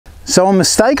So a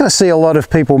mistake I see a lot of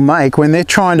people make when they're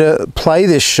trying to play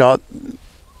this shot,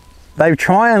 they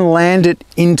try and land it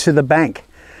into the bank.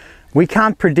 We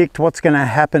can't predict what's going to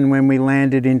happen when we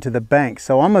land it into the bank.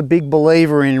 So I'm a big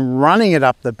believer in running it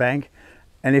up the bank,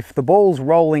 and if the ball's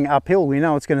rolling uphill, we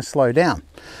know it's going to slow down.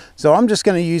 So I'm just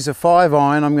going to use a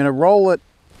 5-iron. I'm going to roll it,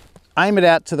 aim it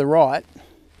out to the right,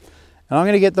 and I'm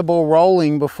going to get the ball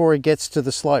rolling before it gets to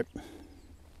the slope.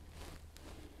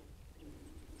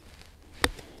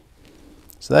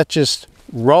 So that just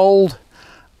rolled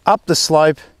up the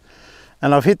slope,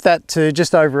 and I've hit that to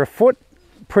just over a foot.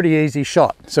 Pretty easy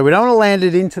shot. So we don't want to land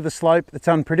it into the slope that's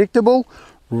unpredictable.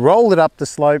 Roll it up the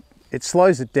slope, it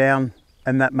slows it down,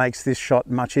 and that makes this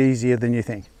shot much easier than you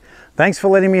think. Thanks for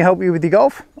letting me help you with your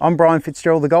golf. I'm Brian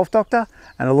Fitzgerald, the Golf Doctor,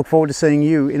 and I look forward to seeing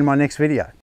you in my next video.